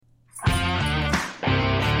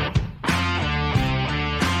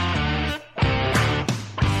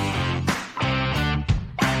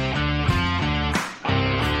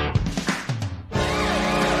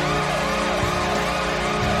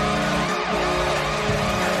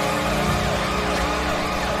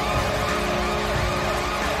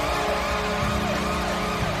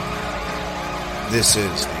This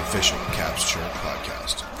is the official Caps Chirp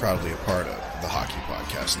podcast, proudly a part of the Hockey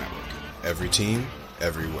Podcast Network. Every team,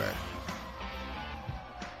 everywhere.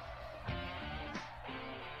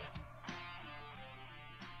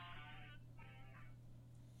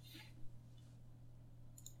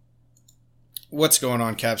 What's going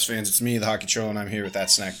on, Caps fans? It's me, the Hockey Troll, and I'm here with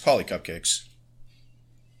that snack, Polly Cupcakes.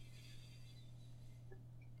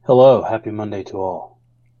 Hello, happy Monday to all.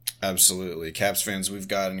 Absolutely. Caps fans, we've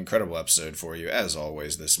got an incredible episode for you, as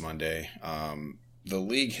always, this Monday. The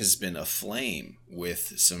league has been aflame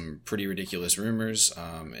with some pretty ridiculous rumors,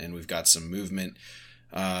 and we've got some movement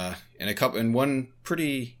and one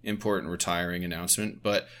pretty important retiring announcement.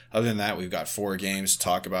 But other than that, we've got 4 games to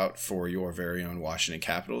talk about for your very own Washington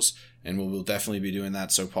Capitals, and we'll definitely be doing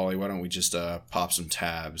that. So, Paulie, why don't we just pop some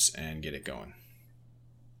tabs and get it going?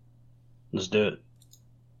 Let's do it.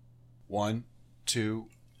 1, 2,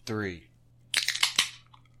 3.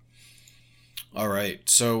 All right.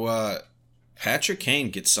 So Patrick Kane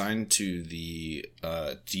gets signed to the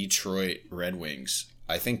Detroit Red Wings.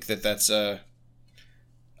 I think that's the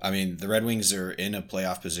Red Wings are in a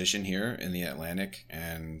playoff position here in the Atlantic,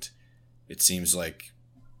 and it seems like,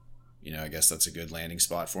 I guess that's a good landing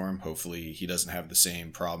spot for him. Hopefully he doesn't have the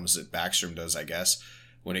same problems that Backstrom does, I guess,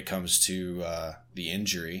 when it comes to the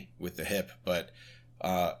injury with the hip. But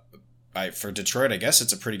for Detroit, I guess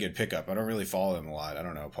it's a pretty good pickup. I don't really follow them a lot. I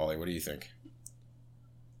don't know, Paulie. What do you think?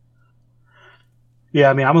 Yeah,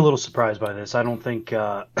 I'm a little surprised by this. I don't think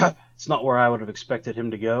it's not where I would have expected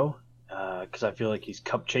him to go, because I feel like he's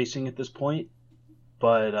cup chasing at this point.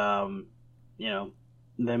 But,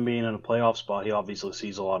 them being in a playoff spot, he obviously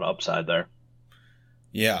sees a lot of upside there.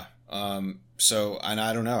 Yeah. So, and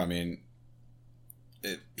I don't know.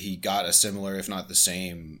 He got a similar, if not the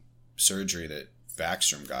same, surgery that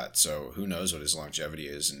Backstrom got. So who knows what his longevity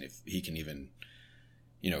is and if he can even,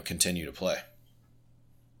 continue to play.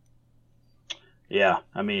 Yeah,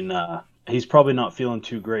 he's probably not feeling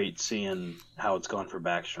too great seeing how it's gone for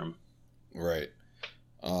Backstrom. Right.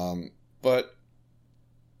 But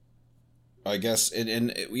I guess,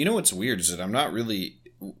 what's weird is that I'm not really,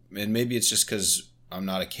 and maybe it's just because I'm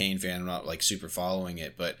not a Kane fan, I'm not like super following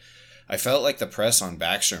it, but I felt like the press on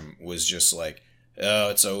Backstrom was just like, oh,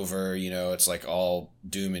 it's over, it's like all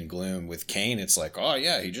doom and gloom. With Kane, it's like, oh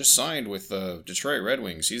yeah, he just signed with the Detroit Red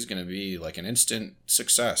Wings. He's going to be like an instant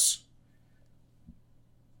success.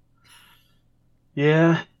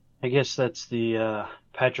 Yeah, I guess that's the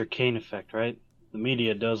Patrick Kane effect, right? The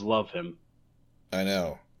media does love him. I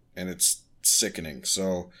know, and it's sickening.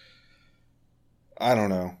 So I don't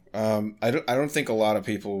know. I don't think a lot of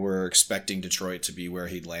people were expecting Detroit to be where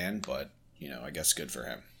he'd land, but I guess good for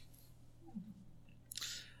him.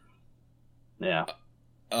 Yeah.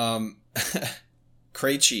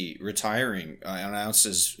 Krejci retiring,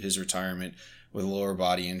 announces his retirement with a lower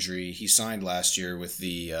body injury. He signed last year with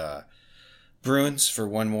the Bruins for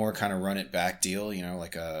one more kind of run it back deal,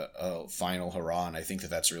 like a final hurrah, and I think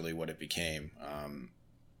that's really what it became.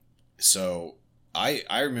 So I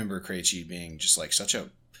remember Krejci being just like such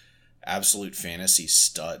a absolute fantasy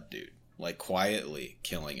stud, dude, like quietly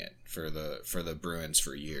killing it for the Bruins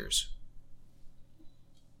for years.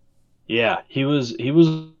 Yeah, he was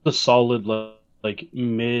a solid like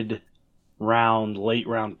mid round, late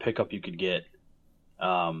round pickup you could get.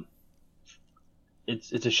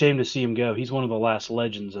 It's a shame to see him go. He's one of the last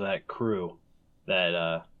legends of that crew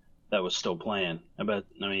that was still playing.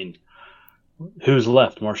 Who's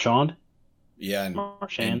left? Marchand? Yeah, and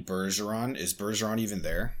Bergeron. Is Bergeron even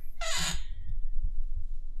there?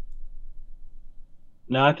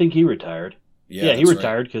 No, I think he retired. Yeah, he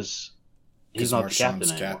retired because he's not the captain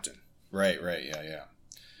anymore. Right, yeah.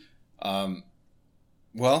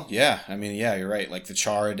 Well, yeah, you're right. Like the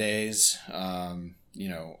Chara days, I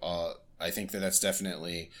think that's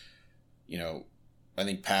definitely, I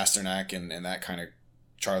think Pasternak and that kind of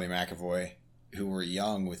Charlie McAvoy, who were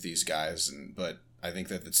young with these guys, but I think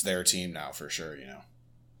that it's their team now for sure,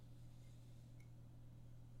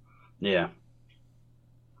 Yeah.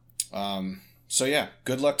 So yeah,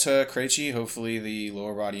 good luck to Krejci. Hopefully the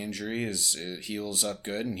lower body injury heals up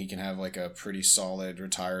good and he can have like a pretty solid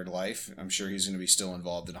retired life. I'm sure he's going to be still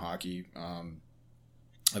involved in hockey.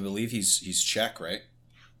 I believe he's Czech, right?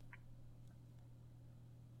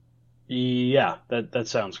 Yeah, that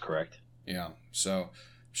sounds correct. Yeah, so I'm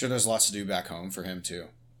sure there's lots to do back home for him too.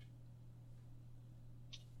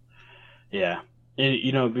 Yeah.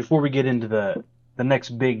 Before we get into the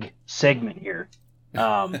next big segment here,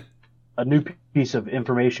 a new piece of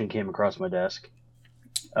information came across my desk.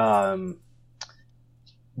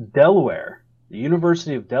 Delaware, the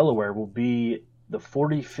University of Delaware will be the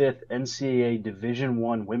 45th NCAA Division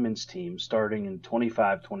I women's team starting in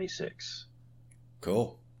 25-26.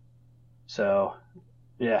 Cool. So,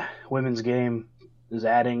 yeah, women's game is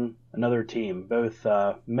adding another team. Both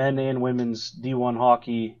men and women's D1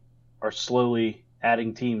 hockey are slowly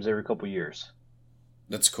adding teams every couple years.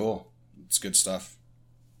 That's cool. It's good stuff.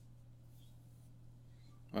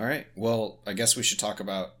 All right. Well, I guess we should talk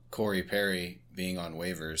about Corey Perry being on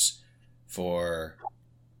waivers for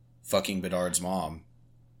fucking Bedard's mom,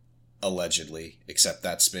 allegedly, except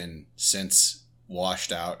that's been since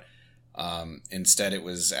washed out. Instead, it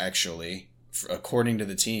was actually, according to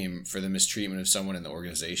the team, for the mistreatment of someone in the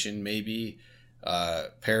organization. Maybe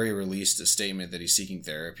Perry released a statement that he's seeking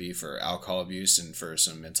therapy for alcohol abuse and for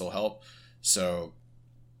some mental help. So,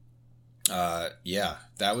 yeah,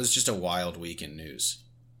 that was just a wild week in news.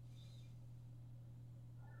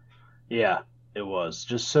 Yeah, it was.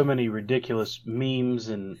 Just so many ridiculous memes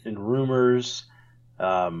and rumors.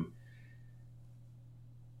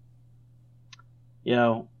 You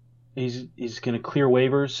know, he's going to clear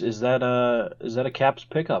waivers. Is that a Caps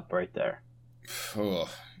pickup right there? Oh,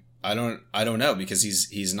 I don't know, because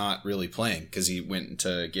he's not really playing because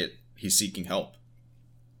he's seeking help.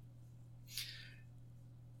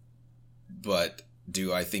 But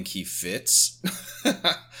do I think he fits?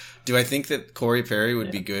 Do I think that Corey Perry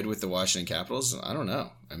would be good with the Washington Capitals? I don't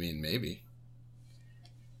know. I mean, maybe.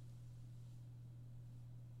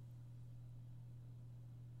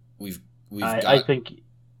 I think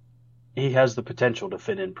he has the potential to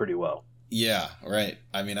fit in pretty well. Yeah, right.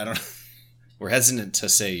 I mean, we're hesitant to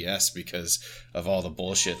say yes because of all the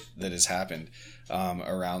bullshit that has happened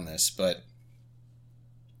around this. But,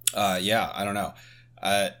 yeah, I don't know.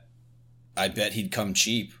 I bet he'd come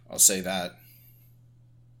cheap. I'll say that.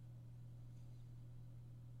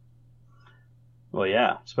 Well,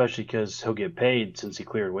 yeah, especially because he'll get paid since he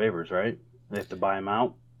cleared waivers, right? They have to buy him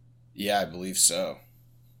out. Yeah, I believe so.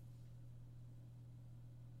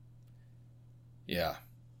 Yeah.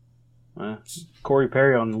 Corey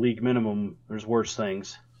Perry on the league minimum, there's worse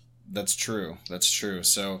things. That's true.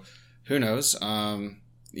 So, who knows?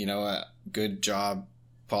 Good job,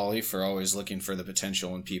 Paulie, for always looking for the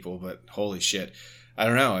potential in people, but holy shit. I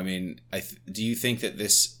don't know. I mean, do you think that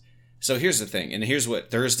this... So here's the thing, and here's what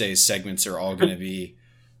Thursday's segments are all going to be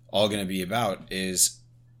about is,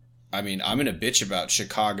 I mean, I'm going to bitch about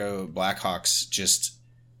Chicago Blackhawks just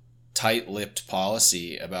tight-lipped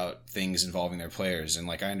policy about things involving their players. And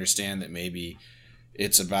like, I understand that maybe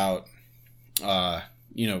it's about,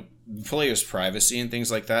 players' privacy and things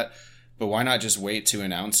like that, but why not just wait to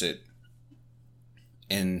announce it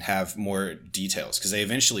and have more details? Because they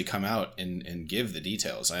eventually come out and give the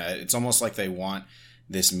details. It's almost like they want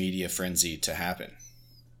this media frenzy to happen.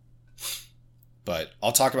 But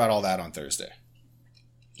I'll talk about all that on Thursday.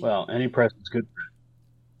 Well, any press is good for it.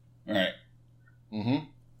 All right. Mm-hmm.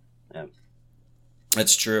 Yeah.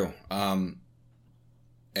 That's true. And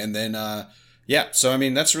then, so, I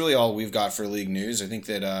mean, that's really all we've got for league news. I think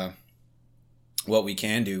that what we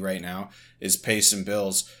can do right now is pay some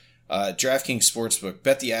bills. DraftKings Sportsbook.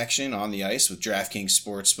 Bet the action on the ice with DraftKings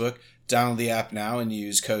Sportsbook. Download the app now and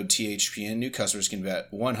use code THPN. New customers can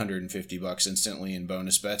bet $150 instantly in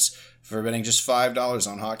bonus bets for betting just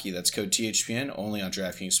 $5 on hockey. That's code THPN only on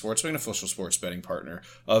DraftKings Sportsbook, an official sports betting partner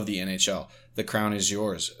of the NHL. The crown is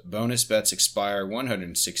yours. Bonus bets expire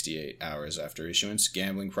 168 hours after issuance.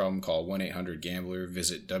 Gambling problem? Call 1-800-GAMBLER.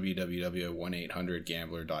 Visit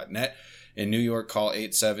www.1800gambler.net. In New York, call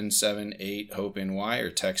 877-8-HOPE-NY or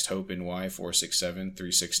text HOPE-NY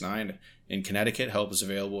 467-369. In Connecticut, help is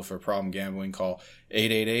available for problem gambling. Call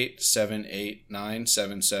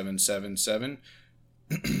 888-789-7777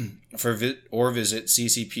 or visit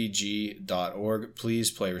ccpg.org.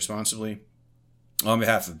 Please play responsibly. On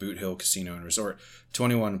behalf of Boot Hill Casino and Resort,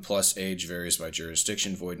 21 plus age varies by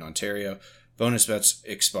jurisdiction, void in Ontario. Bonus bets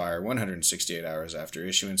expire 168 hours after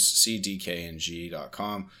issuance. See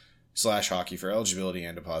dkng.com/hockey for eligibility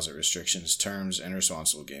and deposit restrictions, terms, and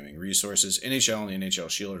responsible gaming resources. NHL and the NHL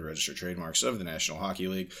Shield are registered trademarks of the National Hockey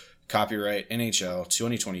League. Copyright NHL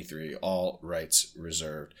 2023, all rights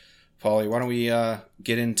reserved. Paulie, why don't we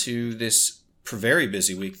get into this very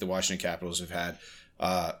busy week the Washington Capitals have had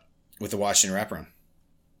with the Washington wraparound?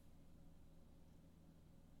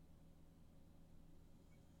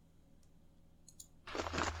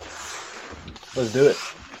 Let's do it.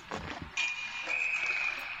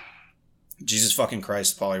 Jesus fucking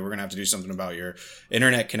Christ, Paulie, we're going to have to do something about your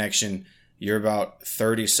internet connection. You're about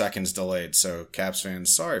 30 seconds delayed, so Caps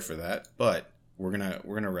fans, sorry for that, but we're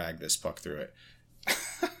going to rag this puck through it.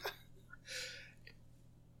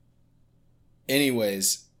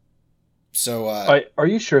 Anyways, So, Are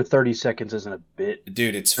you sure 30 seconds isn't a bit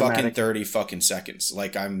dude, it's dramatic? fucking 30 fucking seconds.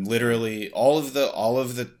 Like, I'm literally all of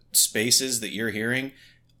the spaces that you're hearing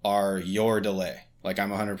are your delay. Like,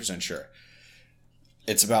 I'm 100% sure.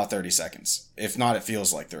 It's about 30 seconds. If not, it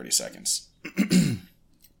feels like 30 seconds.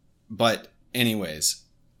 But anyways,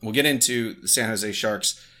 we'll get into the San Jose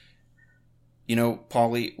Sharks. You know,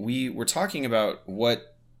 Paulie, we were talking about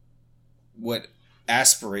what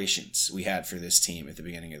aspirations we had for this team at the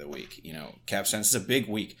beginning of the week. You know, Caps fans, this is a big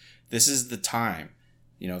week. This is the time.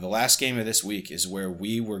 You know, the last game of this week is where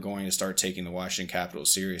we were going to start taking the Washington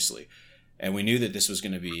Capitals seriously. And we knew that this was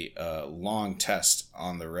going to be a long test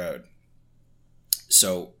on the road.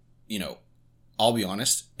 So, you know, I'll be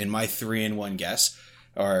honest, in my 3-1 guess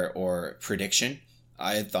or prediction,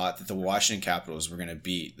 I had thought that the Washington Capitals were going to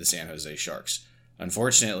beat the San Jose Sharks.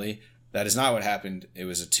 Unfortunately, that is not what happened. It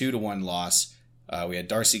was a 2-1 loss. We had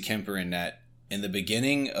Darcy Kemper in net. In the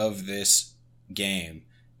beginning of this game,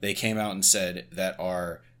 they came out and said that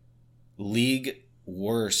our league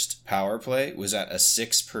worst power play was at a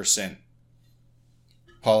 6%.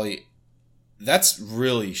 Paulie, that's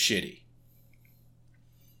really shitty.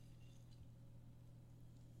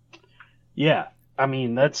 Yeah, I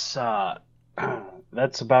mean that's about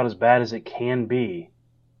as bad as it can be,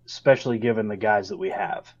 especially given the guys that we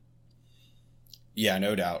have. Yeah,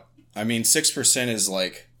 no doubt. I mean, 6% is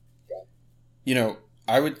like, you know,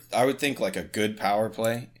 I would think like a good power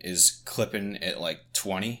play is clipping at like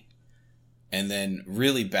 20, and then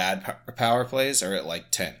really bad power plays are at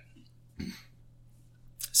like 10.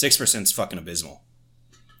 6% is fucking abysmal.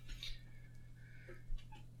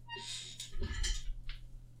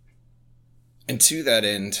 And to that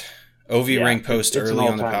end, OV ring post early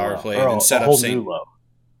on the power play and then set up St.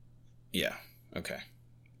 Yeah, okay.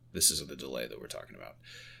 This is the delay that we're talking about.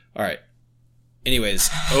 All right. Anyways,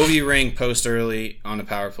 OV ring post early on the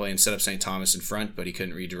power play and set up St. Thomas in front, but he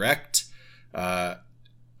couldn't redirect. I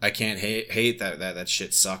can't hate that. That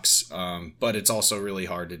shit sucks. But it's also really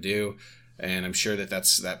hard to do. And I'm sure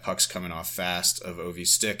that puck's coming off fast of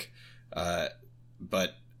OV's stick.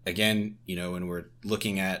 But again, you know, when we're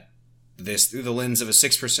looking at this through the lens of a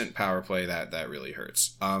 6% power play, that really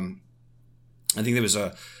hurts. I think there was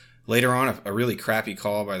later on a really crappy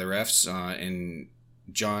call by the refs, and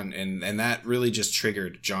John, and that really just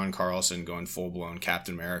triggered John Carlson going full blown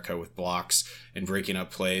Captain America with blocks and breaking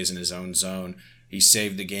up plays in his own zone. He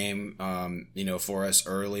saved the game, you know, for us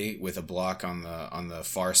early with a block on the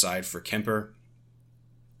far side for Kemper.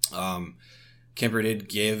 Kemper did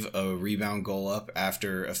give a rebound goal up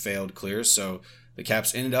after a failed clear, so the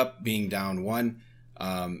Caps ended up being down 1,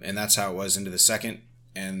 and that's how it was into the second.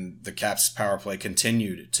 And the Caps power play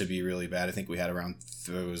continued to be really bad. I think we had around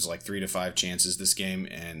it was like 3 to 5 chances this game,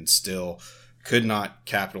 and still could not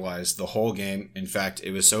capitalize the whole game. In fact,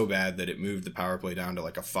 it was so bad that it moved the power play down to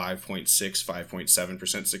like a 5.6,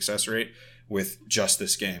 5.7% success rate with just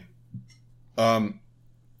this game. I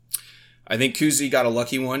think Kuzi got a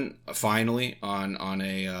lucky one finally on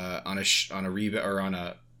a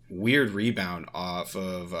weird rebound off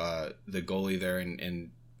of the goalie there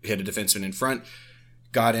and hit a defenseman in front.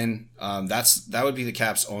 Got in. That would be the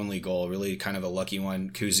Caps' only goal. Really, kind of a lucky one.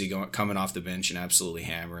 Kuzi coming off the bench and absolutely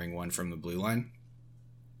hammering one from the blue line.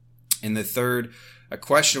 In the third, a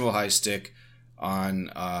questionable high stick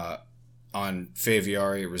on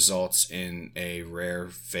Faviari results in a rare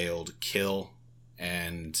failed kill,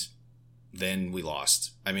 and then we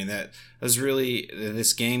lost. I mean, that was really,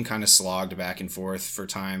 this game kind of slogged back and forth for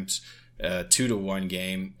times. 2-1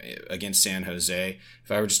 game against San Jose.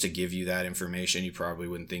 If I were just to give you that information, you probably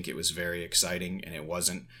wouldn't think it was very exciting, and it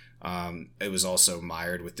wasn't. It was also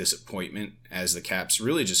mired with disappointment, as the Caps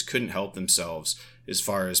really just couldn't help themselves as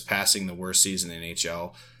far as passing the worst season in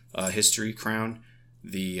NHL history crown.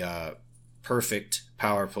 The perfect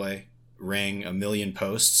power play rang a million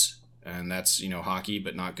posts, and that's, you know, hockey,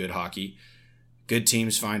 but not good hockey. Good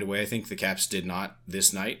teams find a way. I think the Caps did not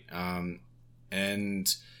this night.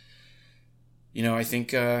 And you know, I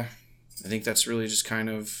think that's really just kind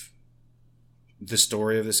of the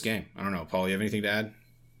story of this game. I don't know, Paul, you have anything to add?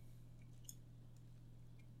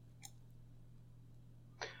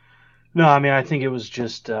 No, I mean, I think it was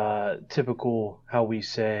just typical how we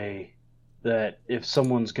say that if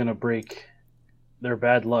someone's going to break their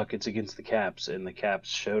bad luck, it's against the Caps, and the Caps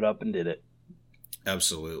showed up and did it.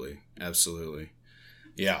 Absolutely.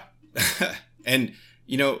 Yeah. And,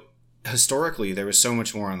 you know, historically, there was so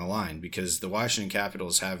much more on the line because the Washington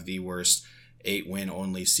Capitals have the worst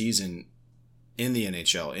 8-win-only season in the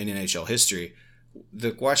NHL, in NHL history.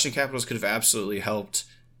 The Washington Capitals could have absolutely helped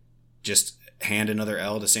just hand another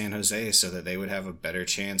L to San Jose so that they would have a better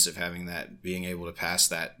chance of being able to pass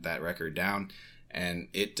that record down. And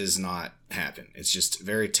it does not happen. It's just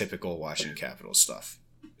very typical Washington Capitals stuff.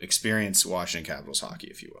 Experience Washington Capitals hockey,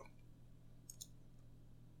 if you will.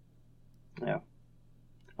 Yeah.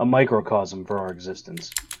 A microcosm for our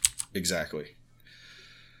existence. Exactly.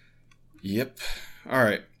 Yep. All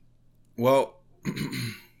right. Well,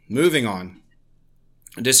 moving on.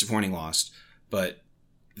 A disappointing loss, but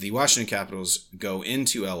the Washington Capitals go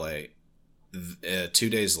into LA 2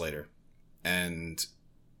 days later, and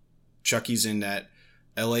Chucky's in net.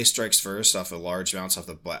 LA strikes first off a large bounce off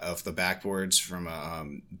the backboards from a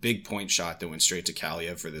big point shot that went straight to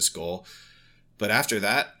Kaliyev for this goal. But after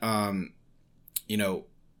that,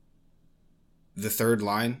 the third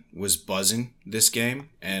line was buzzing this game,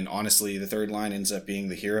 and honestly, the third line ends up being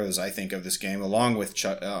the heroes, I think, of this game, along with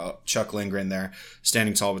Chuck Lindgren there,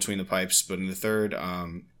 standing tall between the pipes. But in the third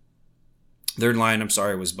line,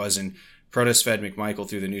 was buzzing. Protas fed McMichael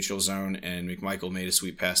through the neutral zone, and McMichael made a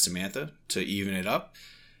sweet pass to Mantha to even it up.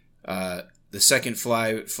 The second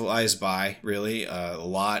flies by, really. A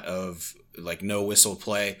lot of no whistle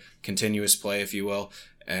play, continuous play, if you will.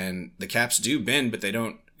 And the Caps do bend, but they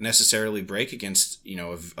don't necessarily break against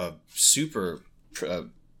a super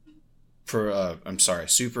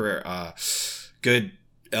good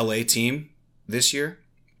LA team this year.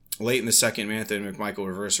 Late in the second, Mantha and McMichael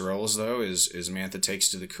reverse roles, though, as Mantha takes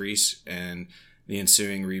to the crease, and the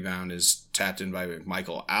ensuing rebound is tapped in by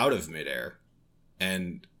McMichael out of midair.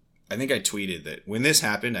 And I think I tweeted that when this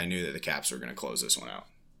happened, I knew that the Caps were going to close this one out.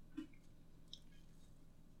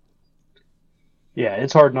 Yeah,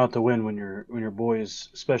 it's hard not to win when your boys,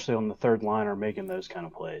 especially on the third line, are making those kind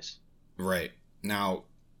of plays. Right. Now,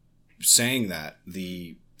 saying that,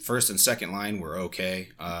 the first and second line were okay.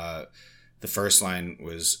 The first line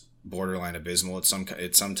was borderline abysmal at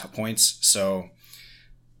some points. So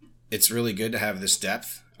it's really good to have this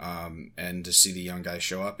depth and to see the young guys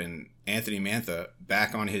show up. And Anthony Mantha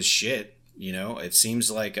back on his shit. It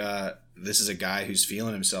seems like this is a guy who's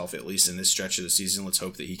feeling himself, at least in this stretch of the season. Let's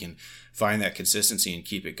hope that he can find that consistency and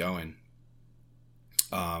keep it going.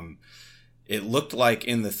 It looked like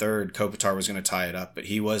in the third, Kopitar was going to tie it up, but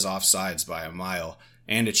he was offsides by a mile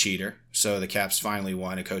and a cheater. So the Caps finally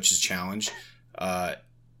won a coach's challenge.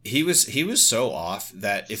 He was so off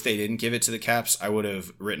that if they didn't give it to the Caps, I would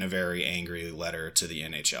have written a very angry letter to the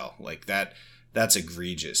NHL. Like that's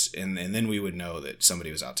egregious. And then we would know that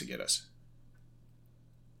somebody was out to get us.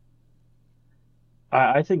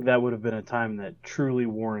 I think that would have been a time that truly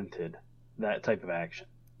warranted that type of action.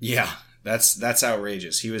 Yeah, that's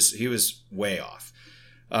outrageous. He was way off.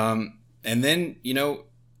 And then,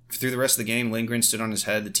 through the rest of the game, Lindgren stood on his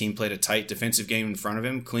head. The team played a tight defensive game in front of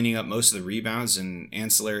him, cleaning up most of the rebounds and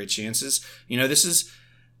ancillary chances. This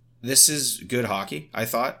is good hockey, I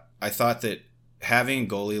thought. I thought that having a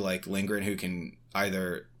goalie like Lindgren who can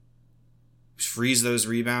either freeze those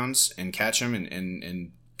rebounds and catch them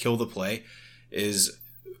and kill the play is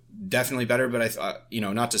definitely better. But I thought,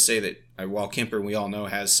 not to say that while Kemper, we all know,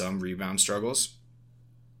 has some rebound struggles,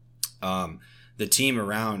 the team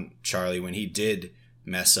around Charlie, when he did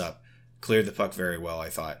mess up, cleared the puck very well, I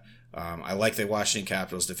thought. I like the Washington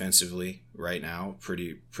Capitals defensively right now.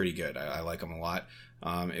 Pretty good. I like them a lot.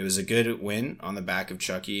 It was a good win on the back of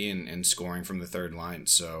Chucky and scoring from the third line.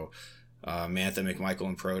 So Mantha, McMichael,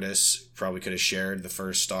 and Protas probably could have shared the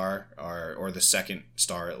first star or the second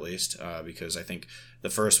star at least, because I think the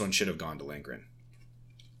first one should have gone to Lindgren.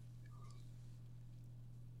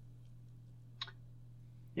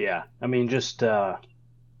 Yeah, I mean, just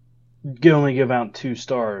only give out 2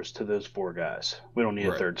 stars to those 4 guys. We don't need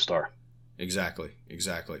a third star. Exactly.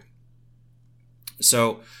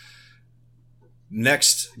 So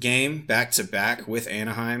next game, back-to-back with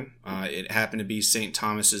Anaheim. It happened to be St.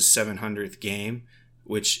 Thomas's 700th game,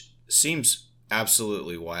 which seems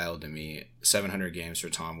absolutely wild to me. 700 games for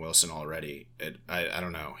Tom Wilson already. I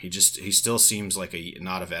don't know. He still seems like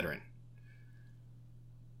not a veteran.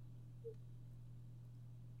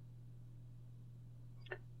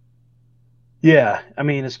 Yeah, I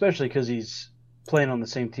mean, especially because he's playing on the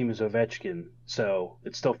same team as Ovechkin, so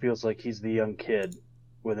it still feels like he's the young kid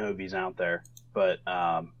when Ovi's out there. But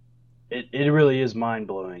it really is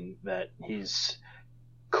mind-blowing that he's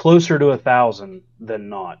closer to 1,000 than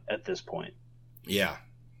not at this point. Yeah,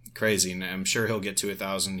 crazy. And I'm sure he'll get to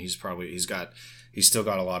 1,000. He's still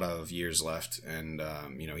got a lot of years left, and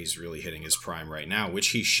he's really hitting his prime right now, which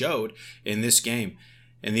he showed in this game.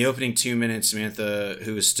 In the opening 2 minutes, Samantha,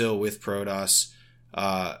 who is still with Protas,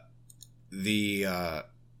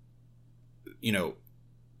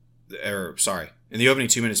 in the opening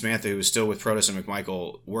 2 minutes, Mantha, who was still with Protas and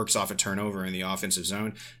McMichael, works off a turnover in the offensive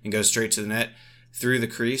zone and goes straight to the net through the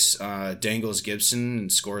crease, dangles Gibson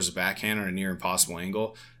and scores a backhand on a near impossible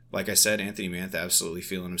angle. Like I said, Anthony Mantha absolutely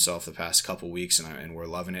feeling himself the past couple weeks, and we're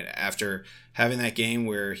loving it. After having that game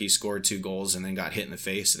where he scored 2 goals and then got hit in the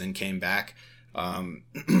face and then came back,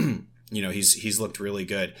 he's looked really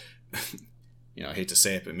good. I hate to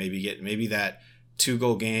say it, but maybe that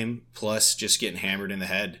 2-goal game plus just getting hammered in the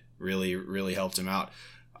head really helped him out.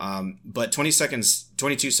 But 22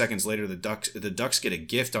 seconds later, the Ducks get a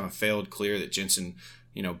gift on a failed clear that Jensen,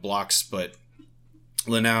 blocks, but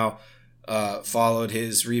Lanau followed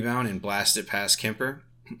his rebound and blasted past Kemper.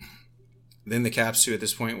 Then the Caps, who at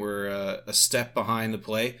this point were a step behind the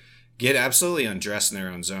play, get absolutely undressed in their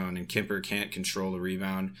own zone, and Kemper can't control the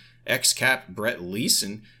rebound. Ex-Cap Brett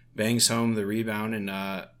Leeson bangs home the rebound, and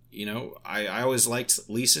I always liked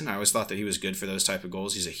Leeson. I always thought that he was good for those type of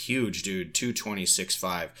goals. He's a huge dude, 220,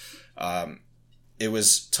 6'5". It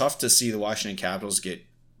was tough to see the Washington Capitals get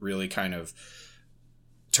really kind of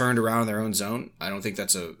turned around in their own zone. I don't think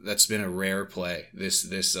that's been a rare play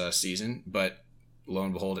this season, but lo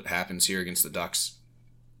and behold, it happens here against the Ducks,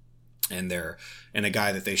 and a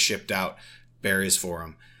guy that they shipped out buries for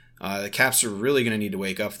them. The Caps are really going to need to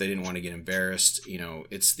wake up if they didn't want to get embarrassed.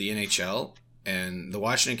 It's the NHL, and the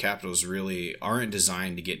Washington Capitals really aren't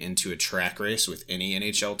designed to get into a track race with any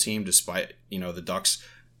NHL team, despite the Ducks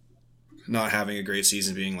not having a great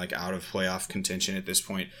season, being like out of playoff contention at this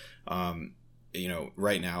point.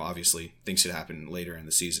 Right now, obviously, things could happen later in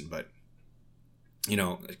the season, but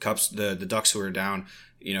the Ducks who are down,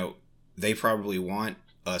 they probably want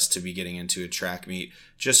us to be getting into a track meet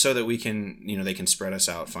just so that we can, they can spread us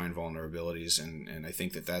out, find vulnerabilities, and I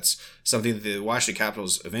think that that's something that the Washington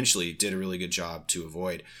Capitals eventually did a really good job to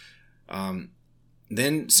avoid.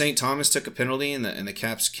 Then St. Thomas took a penalty, and the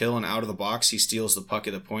Caps kill an out of the box. He steals the puck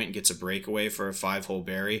at the point and gets a breakaway for a 5-hole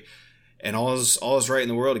bury, and all is right in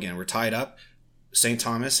the world again. We're tied up. St.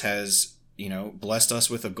 Thomas has, blessed us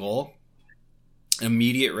with a goal,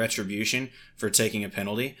 immediate retribution for taking a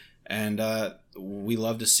penalty, and we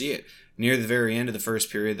love to see it. Near the very end of the first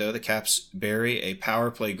period, though, the Caps bury a power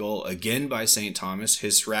play goal again by St. Thomas,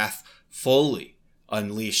 his wrath fully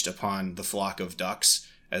unleashed upon the flock of ducks,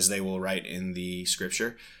 as they will write in the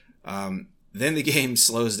scripture. Then the game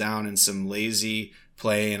slows down, and some lazy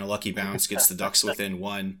play and a lucky bounce gets the Ducks within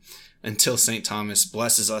 1 until St. Thomas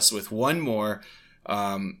blesses us with one more,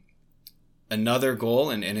 another goal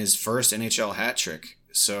and his first NHL hat trick.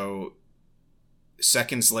 So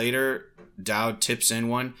seconds later, Dowd tips in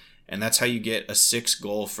one, and that's how you get a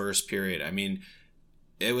 6-goal first period. I mean,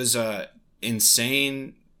 it was a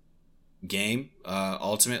insane game,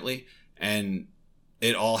 ultimately, and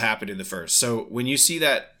it all happened in the first. So when you see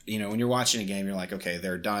that, when you're watching a game, you're like, okay,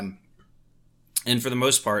 they're done. And for the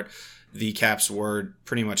most part, the Caps were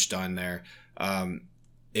pretty much done there.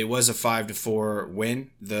 It was a 5-4 win.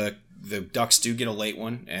 The Ducks do get a late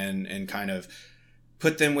one and kind of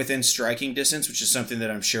put them within striking distance, which is something that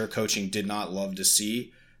I'm sure coaching did not love to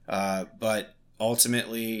see. But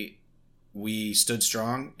ultimately, we stood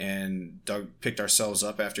strong and picked ourselves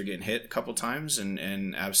up after getting hit a couple times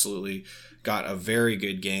and absolutely got a very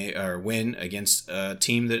good win against a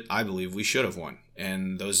team that I believe we should have won.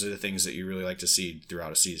 And those are the things that you really like to see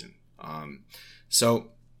throughout a season. So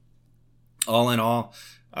all in all,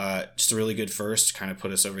 just a really good first, kind of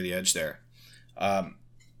put us over the edge there.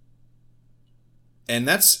 And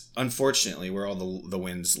that's unfortunately where all the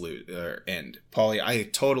wins end. Paulie, I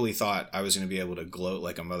totally thought I was going to be able to gloat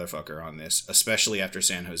like a motherfucker on this, especially after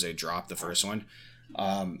San Jose dropped the first one.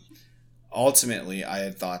 Ultimately, I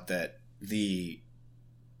had thought that the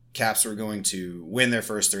Caps were going to win their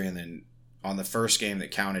first 3, and then on the first game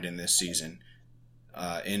that counted in this season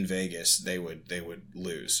in Vegas, they would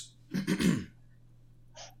lose.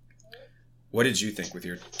 What did you think with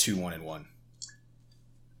your 2-1-1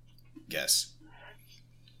 guess?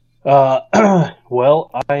 Well,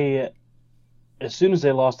 as soon as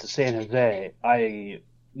they lost to San Jose, I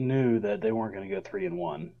knew that they weren't going to go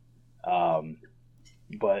 3-1.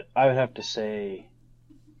 But I would have to say,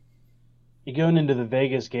 going into the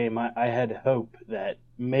Vegas game, I had hope that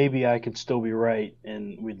maybe I could still be right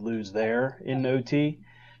and we'd lose there in OT,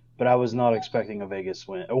 but I was not expecting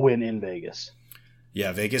a win in Vegas.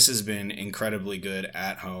 Yeah, Vegas has been incredibly good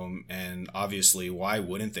at home, and obviously, why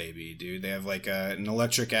wouldn't they be, dude? They have like an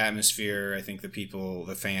electric atmosphere. I think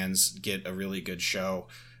the fans get a really good show.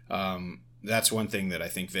 That's one thing that I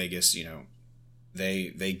think Vegas,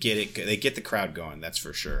 they get it. They get the crowd going. That's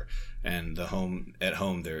for sure. And they've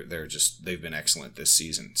been excellent this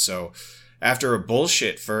season. So after a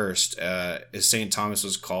bullshit first, St. Thomas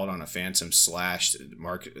was called on a phantom slash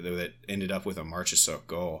that ended up with a Marchessault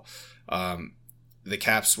goal. The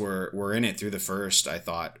Caps were in it through the first, I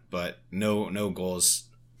thought, but no goals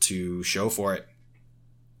to show for it.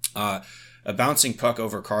 A bouncing puck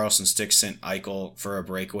over Carlson's stick sent Eichel for a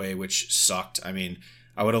breakaway, which sucked. I mean,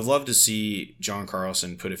 I would have loved to see John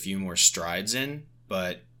Carlson put a few more strides in,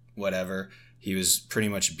 but whatever. He was pretty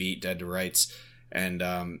much beat dead to rights. And,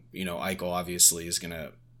 Eichel obviously is going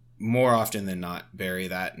to more often than not bury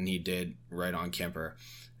that, and he did right on Kemper.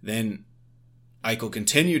 Then Eichel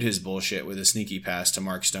continued his bullshit with a sneaky pass to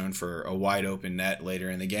Mark Stone for a wide open net later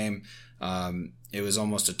in the game. It was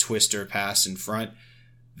almost a twister pass in front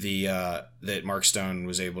that Mark Stone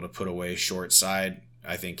was able to put away short side.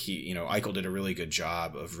 I think Eichel did a really good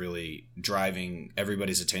job of really driving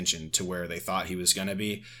everybody's attention to where they thought he was going to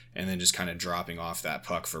be, and then just kind of dropping off that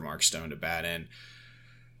puck for Mark Stone to bat in.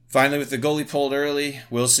 Finally, with the goalie pulled early,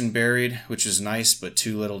 Wilson buried, which was nice, but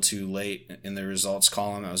too little too late in the results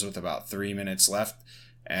column. That was with about 3 minutes left.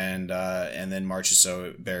 And then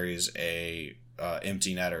Marchessault buries a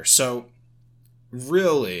empty netter. So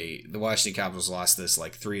really, the Washington Capitals lost this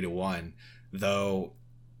like 3-1, though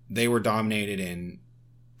they were dominated in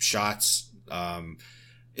shots.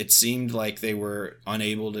 It seemed like they were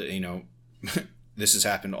unable to, this has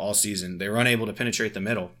happened all season. They were unable to penetrate the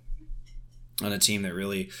middle on a team that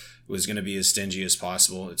really was going to be as stingy as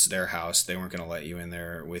possible. It's their house. They weren't going to let you in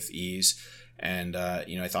there with ease. And,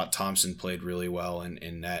 I thought Thompson played really well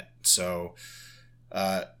in net. So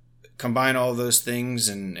combine all those things,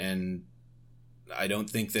 and I don't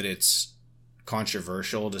think that it's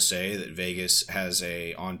controversial to say that Vegas has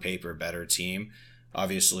a, on paper, better team.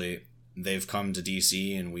 Obviously, they've come to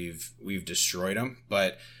DC and we've destroyed them,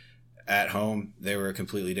 but at home they were a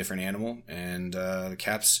completely different animal. And the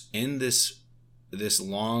Caps in this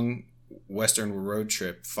long Western road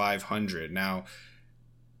trip, 500. Now,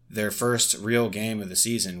 their first real game of the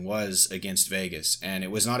season was against Vegas, and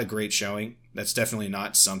it was not a great showing. That's definitely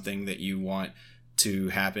not something that you want to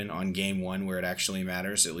happen on game one where it actually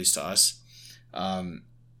matters, at least to us. I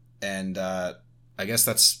guess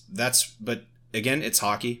that's, but again, it's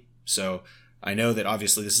hockey. So I know that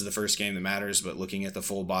obviously this is the first game that matters, but looking at the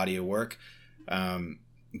full body of work,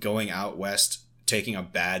 going out west, taking a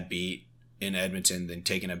bad beat in Edmonton, then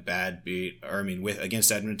taking a bad beat,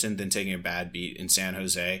 against Edmonton, then taking a bad beat in San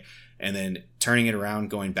Jose, and then turning it around,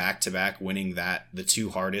 going back to back, winning the two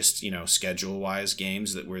hardest, schedule wise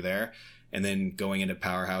games that were there, and then going into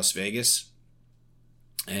powerhouse Vegas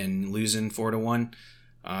and losing 4-1.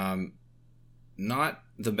 Not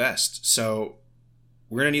the best. So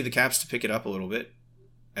we're going to need the Caps to pick it up a little bit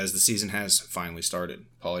as the season has finally started.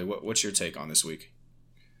 Paulie, what's your take on this week?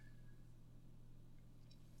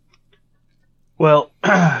 Well,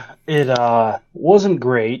 it wasn't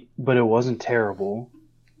great, but it wasn't terrible.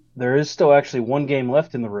 There is still actually one game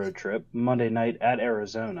left in the road trip, Monday night at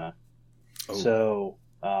Arizona. Oh. So,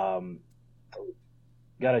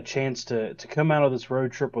 got a chance to come out of this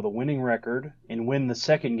road trip with a winning record and win the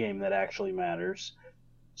second game that actually matters.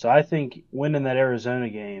 So I think winning that Arizona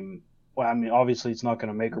game, obviously it's not going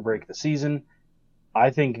to make or break the season. I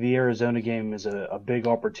think the Arizona game is a big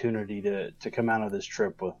opportunity to come out of this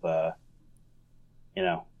trip with a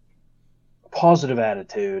positive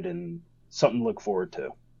attitude and something to look forward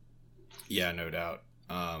to. Yeah, no doubt.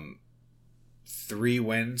 3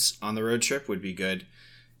 wins on the road trip would be good.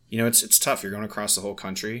 It's tough. You're going across the whole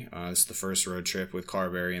country. It's the first road trip with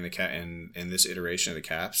Carberry and in this iteration of the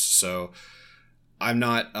Caps. So I'm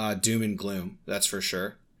not doom and gloom, that's for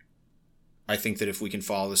sure. I think that if we can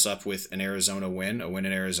follow this up with a win in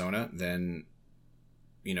Arizona, then,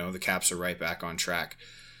 the Caps are right back on track.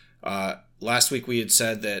 Last week we had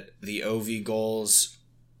said that the OV goals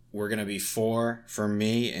were going to be 4 from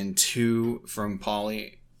me and 2 from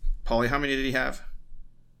Paulie. Paulie, how many did he have?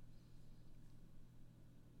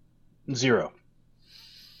 0.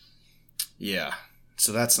 Yeah,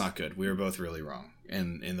 so that's not good. We were both really wrong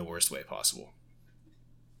in the worst way possible.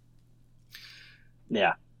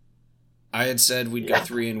 Yeah. I had said we'd go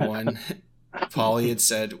 3-1. Paulie had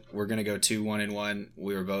said we're going to go 2-1-1.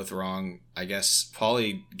 We were both wrong. I guess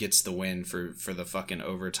Paulie gets the win for the fucking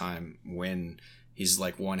overtime win. He's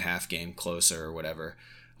like 1/2 game closer or whatever.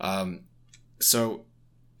 So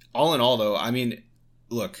all in all, though,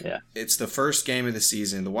 look, It's the first game of the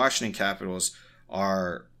season. The Washington Capitals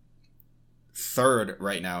are 3rd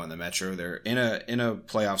right now in the Metro. They're in a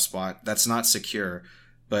playoff spot. That's not secure,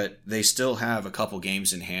 but they still have a couple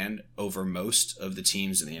games in hand over most of the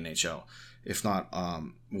teams in the NHL. If not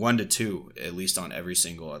 1 to 2, at least on every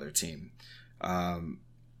single other team.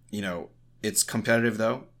 It's competitive,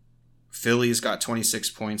 though. Philly's got 26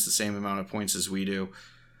 points, the same amount of points as we do.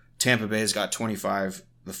 Tampa Bay's got 25.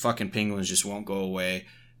 The fucking Penguins just won't go away.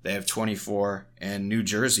 They have 24. And New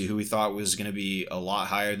Jersey, who we thought was going to be a lot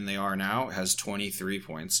higher than they are now, has 23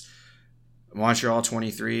 points. Montreal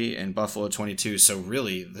 23 and Buffalo 22. So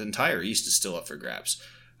really, the entire East is still up for grabs.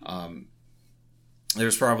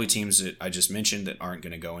 There's probably teams that I just mentioned that aren't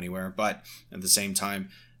going to go anywhere. But at the same time,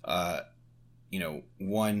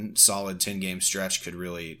 one solid 10-game stretch could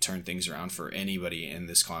really turn things around for anybody in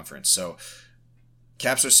this conference. So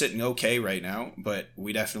Caps are sitting okay right now, but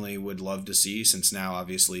we definitely would love to see, since now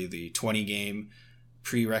obviously the 20-game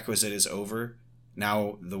prerequisite is over.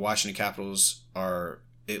 Now the Washington Capitals are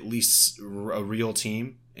at least a real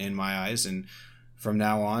team in my eyes, and from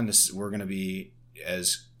now on, we're going to be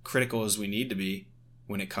as critical as we need to be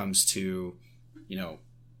when it comes to,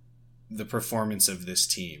 the performance of this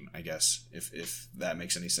team, I guess, if that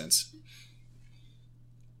makes any sense.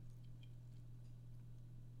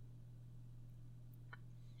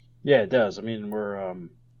 Yeah, it does. I mean, we're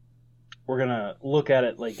gonna look at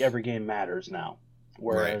it like every game matters now,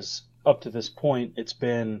 whereas up to this point, it's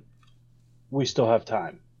been we still have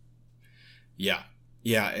time. Yeah,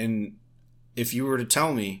 and if you were to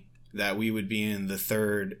tell me that we would be in the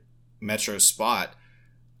third Metro spot,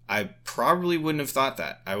 I probably wouldn't have thought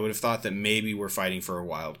that. I would have thought that maybe we're fighting for a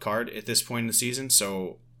wild card at this point in the season.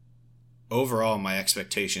 So overall, my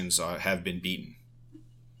expectations have been beaten.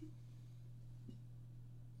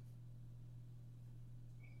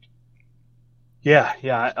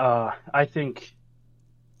 Yeah. I think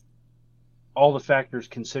all the factors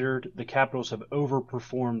considered, the Capitals have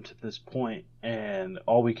overperformed to this point, and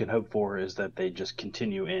all we can hope for is that they just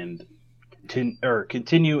continue and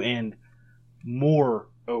more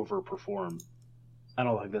overperform. I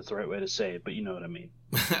don't think that's the right way to say it, but you know what I mean.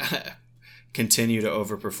 Continue to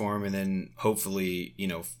overperform, and then hopefully,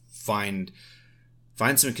 find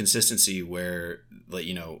some consistency where,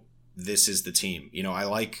 this is the team. I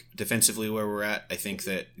like defensively where we're at. I think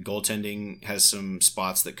that goaltending has some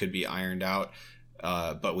spots that could be ironed out,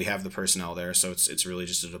 but we have the personnel there, so it's really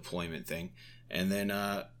just a deployment thing. And then,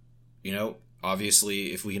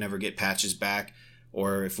 obviously, if we can ever get Patches back,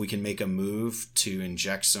 or if we can make a move to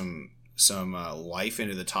inject some life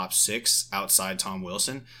into the top six outside Tom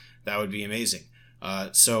Wilson, that would be amazing.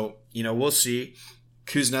 So we'll see.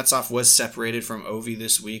 Kuznetsov was separated from Ovi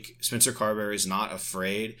this week. Spencer Carberry is not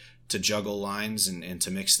afraid to juggle lines and to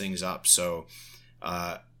mix things up. So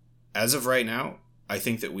as of right now, I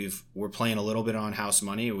think that we're playing a little bit on house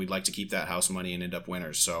money. We'd like to keep that house money and end up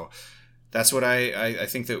winners. So that's what I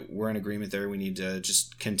think that we're in agreement there. We need to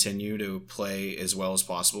just continue to play as well as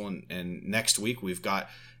possible. And next week we've got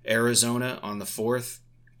Arizona on the 4th.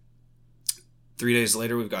 3 days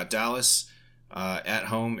later, we've got Dallas at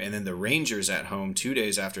home, and then the Rangers at home 2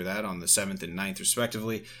 days after that on the 7th and 9th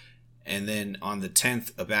respectively. And then on the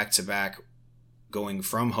 10th, a back-to-back going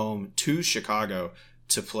from home to Chicago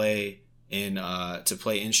to play in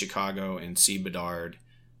Chicago and see Bedard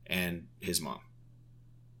and his mom.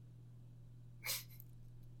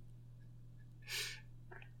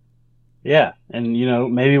 Yeah, and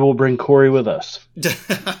maybe we'll bring Corey with us.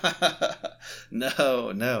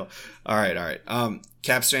 No. All right.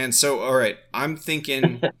 Caps fans. So, all right, I'm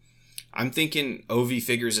thinking Ovi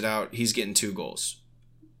figures it out. He's getting 2 goals.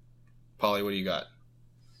 Paulie, what do you got?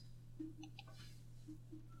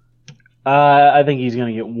 I think he's going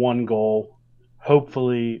to get 1 goal.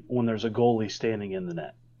 Hopefully, when there's a goalie standing in the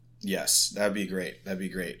net. Yes, that'd be great.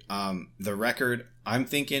 The record, I'm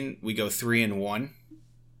thinking we go 3-1.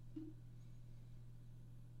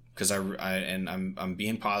 Because I'm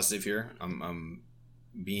being positive here. I'm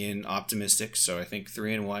being optimistic. So I think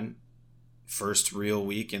 3-1, first real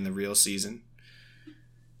week in the real season.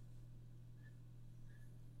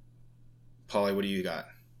 Paulie, what do you got?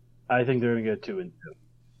 I think they're going to go 2-2.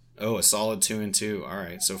 Oh, a solid 2-2. All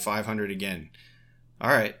right, so 500 again. All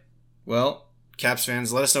right. Well, Caps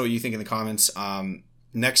fans, let us know what you think in the comments.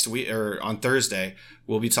 Next week or on Thursday,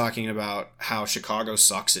 we'll be talking about how Chicago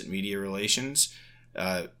sucks at media relations.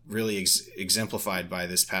 Really exemplified by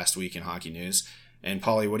this past week in hockey news. And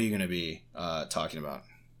Paulie, what are you going to be talking about?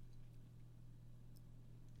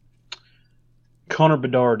 Connor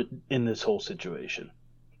Bedard in this whole situation.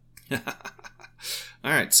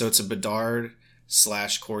 All right, so it's a Bedard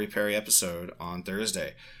 / Corey Perry episode on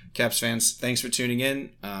Thursday. Caps fans, thanks for tuning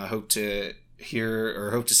in. Hope to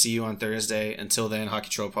see you on Thursday. Until then, Hockey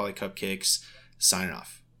Troll Paulie Cupcakes signing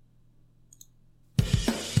off.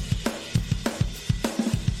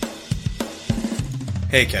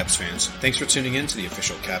 Hey Caps fans, thanks for tuning in to the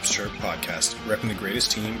official Caps Chirp podcast, repping the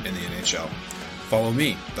greatest team in the NHL. Follow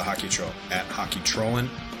me, the Hockey Troll, at Hockey Trollin'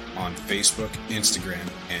 on Facebook, Instagram,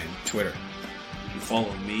 and Twitter. You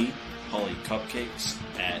follow me, Polly Cupcakes,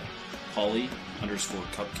 at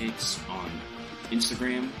Polly_Cupcakes on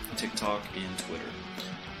Instagram, TikTok, and Twitter.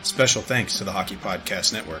 Special thanks to the Hockey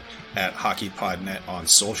Podcast Network at HockeyPodNet on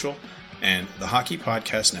social and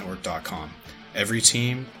thehockeypodcastnetwork.com. Every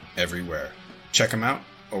team, everywhere. Check them out,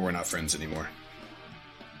 or we're not friends anymore.